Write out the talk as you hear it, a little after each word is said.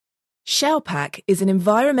Shell Pac is an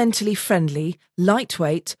environmentally friendly,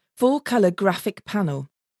 lightweight, full-colour graphic panel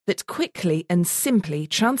that quickly and simply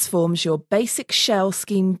transforms your basic shell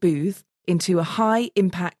scheme booth into a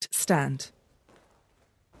high-impact stand.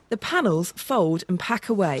 The panels fold and pack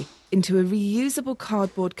away into a reusable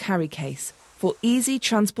cardboard carry case for easy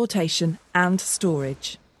transportation and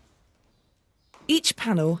storage. Each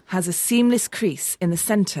panel has a seamless crease in the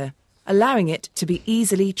centre, allowing it to be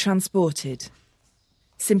easily transported.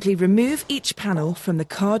 Simply remove each panel from the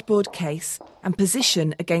cardboard case and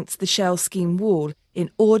position against the shell scheme wall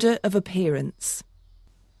in order of appearance.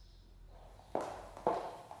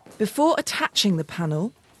 Before attaching the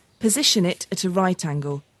panel, position it at a right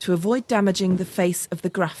angle to avoid damaging the face of the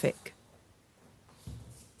graphic.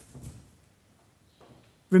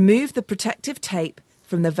 Remove the protective tape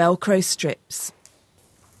from the Velcro strips.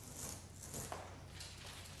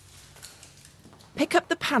 Pick up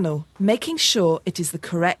the panel, making sure it is the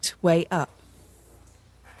correct way up.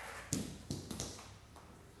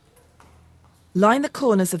 Line the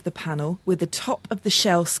corners of the panel with the top of the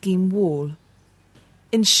shell scheme wall.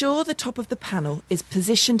 Ensure the top of the panel is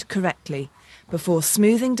positioned correctly before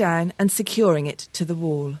smoothing down and securing it to the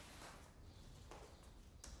wall.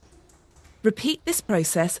 Repeat this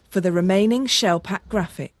process for the remaining Shell Pac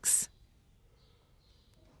graphics.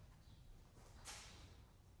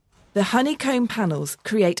 The honeycomb panels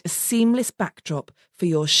create a seamless backdrop for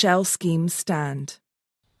your shell scheme stand.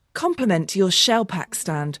 Complement your Shell Pac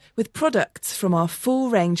stand with products from our full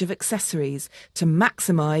range of accessories to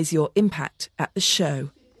maximise your impact at the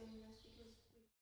show.